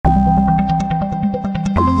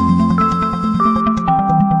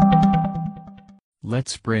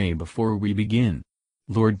Let's pray before we begin.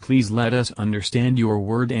 Lord, please let us understand your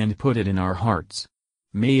word and put it in our hearts.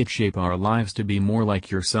 May it shape our lives to be more like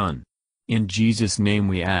your Son. In Jesus' name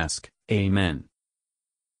we ask, Amen.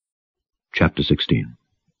 Chapter 16.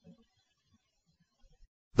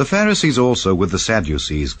 The Pharisees also with the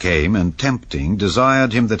Sadducees came, and tempting,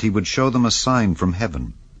 desired him that he would show them a sign from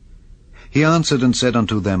heaven. He answered and said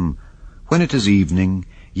unto them, When it is evening,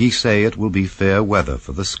 ye say it will be fair weather,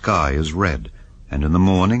 for the sky is red. And in the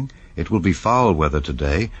morning it will be foul weather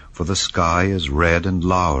today, for the sky is red and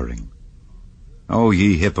lowering. O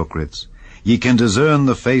ye hypocrites, ye can discern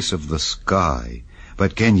the face of the sky,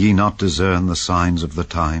 but can ye not discern the signs of the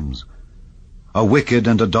times? A wicked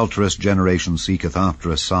and adulterous generation seeketh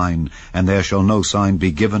after a sign, and there shall no sign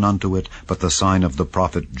be given unto it, but the sign of the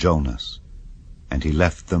prophet Jonas. And he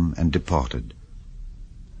left them and departed.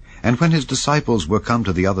 And when his disciples were come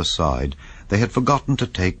to the other side, they had forgotten to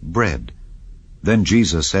take bread. Then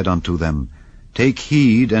Jesus said unto them, Take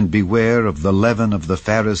heed and beware of the leaven of the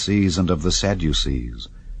Pharisees and of the Sadducees.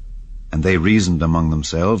 And they reasoned among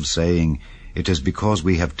themselves, saying, It is because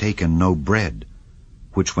we have taken no bread.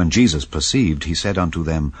 Which when Jesus perceived, he said unto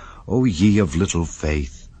them, O ye of little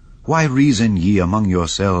faith, why reason ye among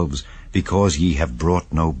yourselves, because ye have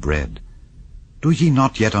brought no bread? Do ye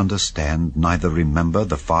not yet understand, neither remember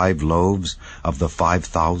the 5 loaves of the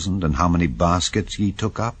 5,000, and how many baskets ye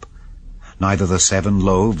took up? Neither the 7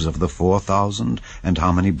 loaves of the 4,000, and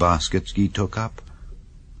how many baskets ye took up?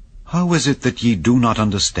 How is it that ye do not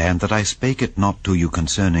understand that I spake it not to you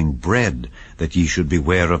concerning bread, that ye should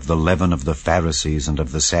beware of the leaven of the Pharisees and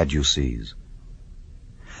of the Sadducees?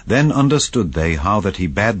 Then understood they how that he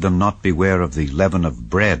bade them not beware of the leaven of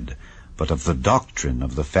bread, but of the doctrine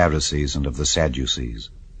of the Pharisees and of the Sadducees.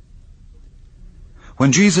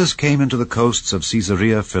 When Jesus came into the coasts of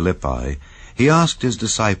Caesarea Philippi, he asked his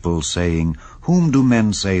disciples, saying, Whom do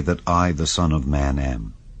men say that I, the Son of Man,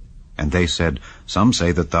 am? And they said, Some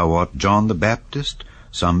say that thou art John the Baptist,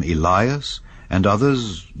 some Elias, and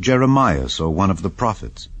others Jeremias, or one of the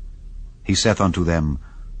prophets. He saith unto them,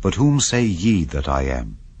 But whom say ye that I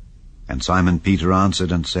am? And Simon Peter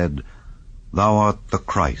answered and said, Thou art the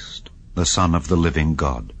Christ, the Son of the living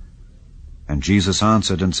God. And Jesus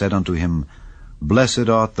answered and said unto him, Blessed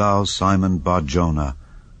art thou, Simon Bar-Jonah,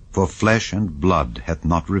 for flesh and blood hath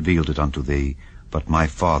not revealed it unto thee, but my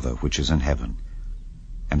Father which is in heaven.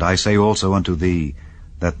 And I say also unto thee,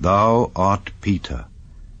 that thou art Peter,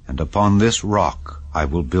 and upon this rock I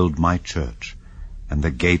will build my church, and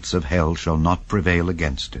the gates of hell shall not prevail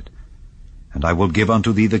against it. And I will give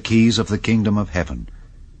unto thee the keys of the kingdom of heaven,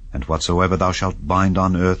 and whatsoever thou shalt bind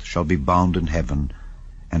on earth shall be bound in heaven,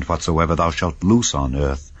 and whatsoever thou shalt loose on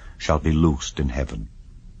earth shall be loosed in heaven.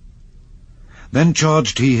 Then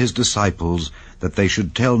charged he his disciples that they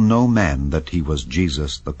should tell no man that he was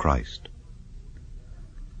Jesus the Christ.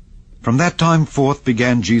 From that time forth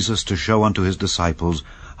began Jesus to show unto his disciples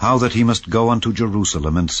how that he must go unto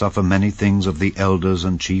Jerusalem and suffer many things of the elders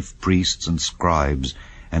and chief priests and scribes,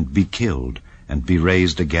 and be killed, and be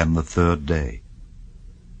raised again the 3rd day.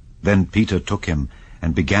 Then Peter took him,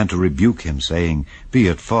 and began to rebuke him, saying, Be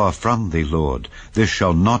it far from thee, Lord, this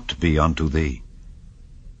shall not be unto thee.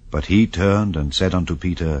 But he turned and said unto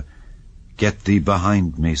Peter, Get thee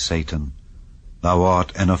behind me, Satan. Thou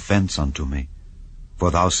art an offense unto me,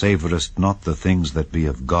 for thou savourest not the things that be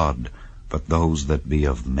of God, but those that be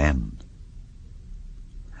of men.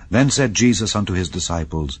 Then said Jesus unto his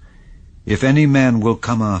disciples, If any man will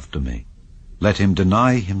come after me, let him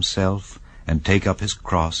deny himself, and take up his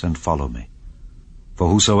cross, and follow me. For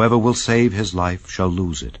whosoever will save his life shall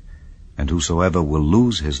lose it, and whosoever will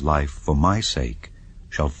lose his life for my sake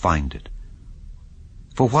shall find it.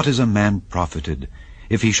 For what is a man profited,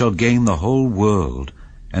 if he shall gain the whole world,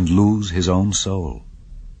 and lose his own soul?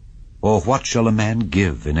 Or what shall a man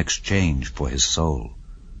give in exchange for his soul?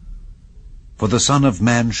 For the Son of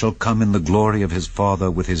Man shall come in the glory of his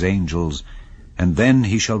Father with his angels, and then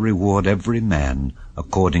he shall reward every man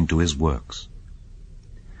according to his works.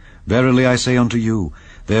 Verily I say unto you,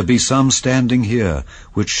 there be some standing here,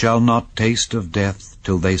 which shall not taste of death,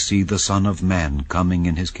 till they see the Son of Man coming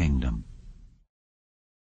in his kingdom.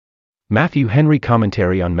 Matthew Henry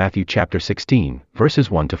Commentary on Matthew chapter 16, verses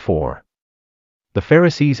 1-4. The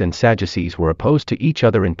Pharisees and Sadducees were opposed to each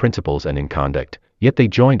other in principles and in conduct, yet they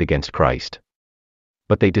joined against Christ.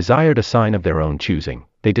 But they desired a sign of their own choosing.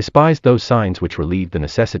 They despised those signs which relieved the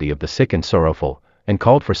necessity of the sick and sorrowful, and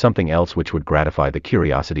called for something else which would gratify the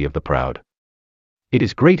curiosity of the proud. It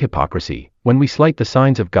is great hypocrisy, when we slight the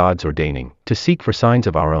signs of God's ordaining, to seek for signs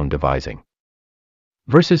of our own devising.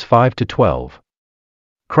 Verses 5-12.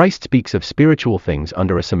 Christ speaks of spiritual things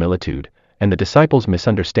under a similitude, and the disciples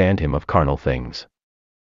misunderstand him of carnal things.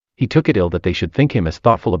 He took it ill that they should think him as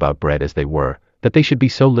thoughtful about bread as they were, that they should be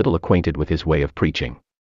so little acquainted with his way of preaching.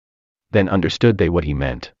 Then understood they what he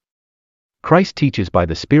meant. Christ teaches by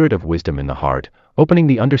the spirit of wisdom in the heart, opening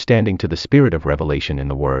the understanding to the spirit of revelation in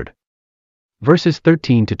the word. Verses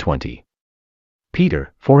 13 to 20.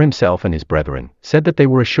 Peter, for himself and his brethren, said that they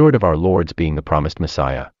were assured of our Lord's being the promised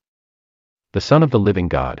Messiah, the Son of the living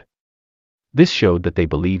God. This showed that they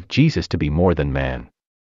believed Jesus to be more than man.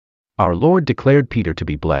 Our Lord declared Peter to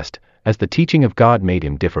be blessed, as the teaching of God made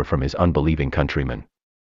him differ from his unbelieving countrymen.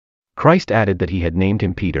 Christ added that he had named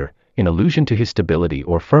him Peter, in allusion to his stability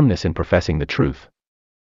or firmness in professing the truth.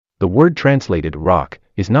 The word translated rock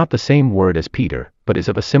is not the same word as Peter, but is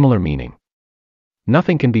of a similar meaning.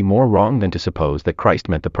 Nothing can be more wrong than to suppose that Christ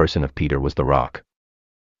meant the person of Peter was the rock.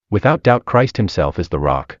 Without doubt Christ himself is the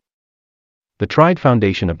rock, the tried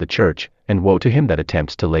foundation of the church, and woe to him that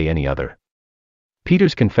attempts to lay any other.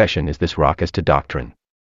 Peter's confession is this rock as to doctrine.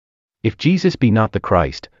 If Jesus be not the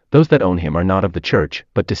Christ, those that own him are not of the church,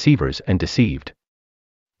 but deceivers and deceived.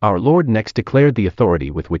 Our Lord next declared the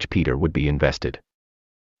authority with which Peter would be invested.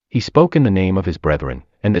 He spoke in the name of his brethren,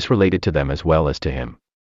 and this related to them as well as to him.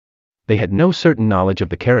 They had no certain knowledge of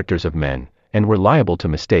the characters of men, and were liable to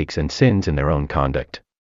mistakes and sins in their own conduct.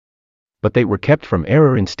 But they were kept from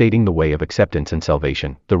error in stating the way of acceptance and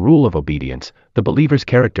salvation, the rule of obedience, the believer's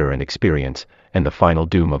character and experience, and the final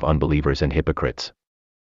doom of unbelievers and hypocrites.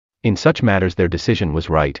 In such matters their decision was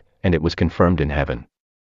right, and it was confirmed in heaven.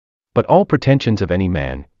 But all pretensions of any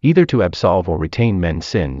man, either to absolve or retain men's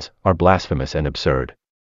sins, are blasphemous and absurd.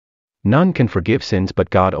 None can forgive sins but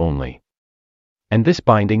God only. And this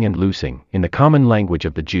binding and loosing, in the common language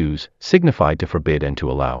of the Jews, signified to forbid and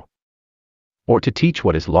to allow, or to teach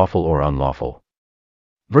what is lawful or unlawful.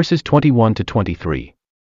 Verses 21 to 23.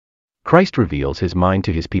 Christ reveals his mind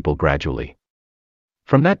to his people gradually.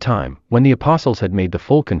 From that time, when the apostles had made the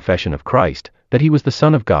full confession of Christ, that he was the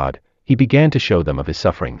Son of God, he began to show them of his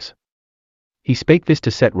sufferings. He spake this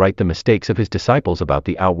to set right the mistakes of his disciples about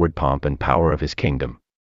the outward pomp and power of his kingdom.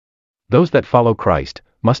 Those that follow Christ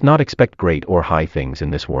must not expect great or high things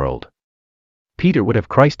in this world. Peter would have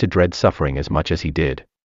Christ to dread suffering as much as he did.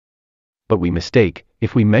 But we mistake,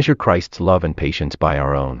 if we measure Christ's love and patience by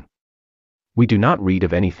our own. We do not read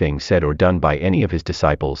of anything said or done by any of his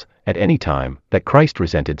disciples, at any time, that Christ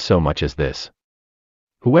resented so much as this.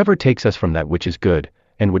 Whoever takes us from that which is good,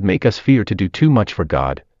 and would make us fear to do too much for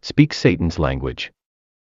God, speaks Satan's language.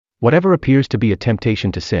 Whatever appears to be a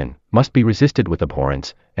temptation to sin, must be resisted with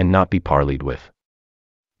abhorrence, and not be parleyed with.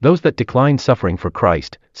 Those that decline suffering for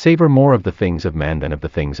Christ, savor more of the things of man than of the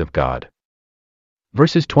things of God.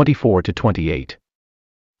 Verses 24 to 28.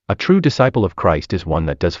 A true disciple of Christ is one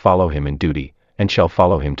that does follow him in duty, and shall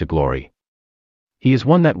follow him to glory. He is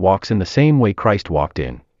one that walks in the same way Christ walked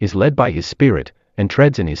in, is led by his Spirit, and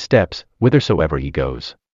treads in his steps, whithersoever he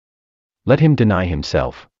goes. Let him deny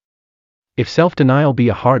himself. If self-denial be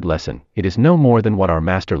a hard lesson, it is no more than what our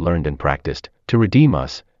Master learned and practiced, to redeem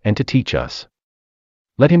us, and to teach us.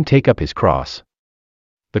 Let him take up his cross.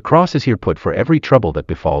 The cross is here put for every trouble that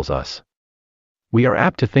befalls us. We are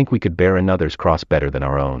apt to think we could bear another's cross better than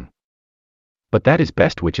our own. But that is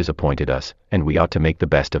best which is appointed us, and we ought to make the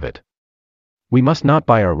best of it. We must not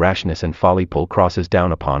by our rashness and folly pull crosses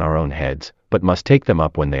down upon our own heads, but must take them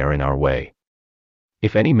up when they are in our way.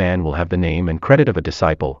 If any man will have the name and credit of a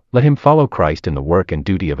disciple, let him follow Christ in the work and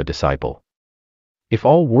duty of a disciple. If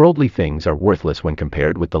all worldly things are worthless when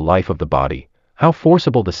compared with the life of the body, how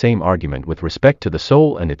forcible the same argument with respect to the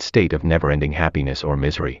soul and its state of never-ending happiness or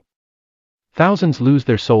misery. Thousands lose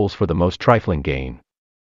their souls for the most trifling gain,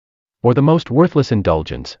 or the most worthless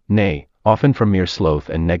indulgence, nay, often from mere sloth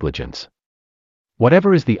and negligence.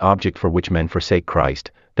 Whatever is the object for which men forsake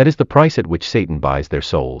Christ, that is the price at which Satan buys their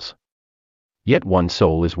souls. Yet one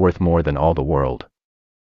soul is worth more than all the world.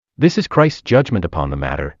 This is Christ's judgment upon the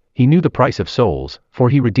matter. He knew the price of souls, for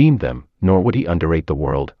he redeemed them, nor would he underrate the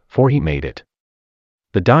world, for he made it.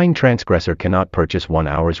 The dying transgressor cannot purchase 1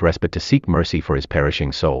 hour's respite to seek mercy for his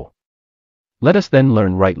perishing soul. Let us then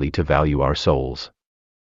learn rightly to value our souls,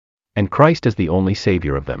 and Christ as the only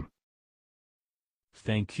Savior of them.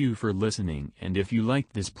 Thank you for listening, and if you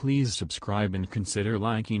liked this, please subscribe and consider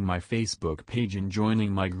liking my Facebook page and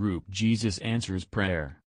joining my group Jesus Answers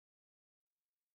Prayer.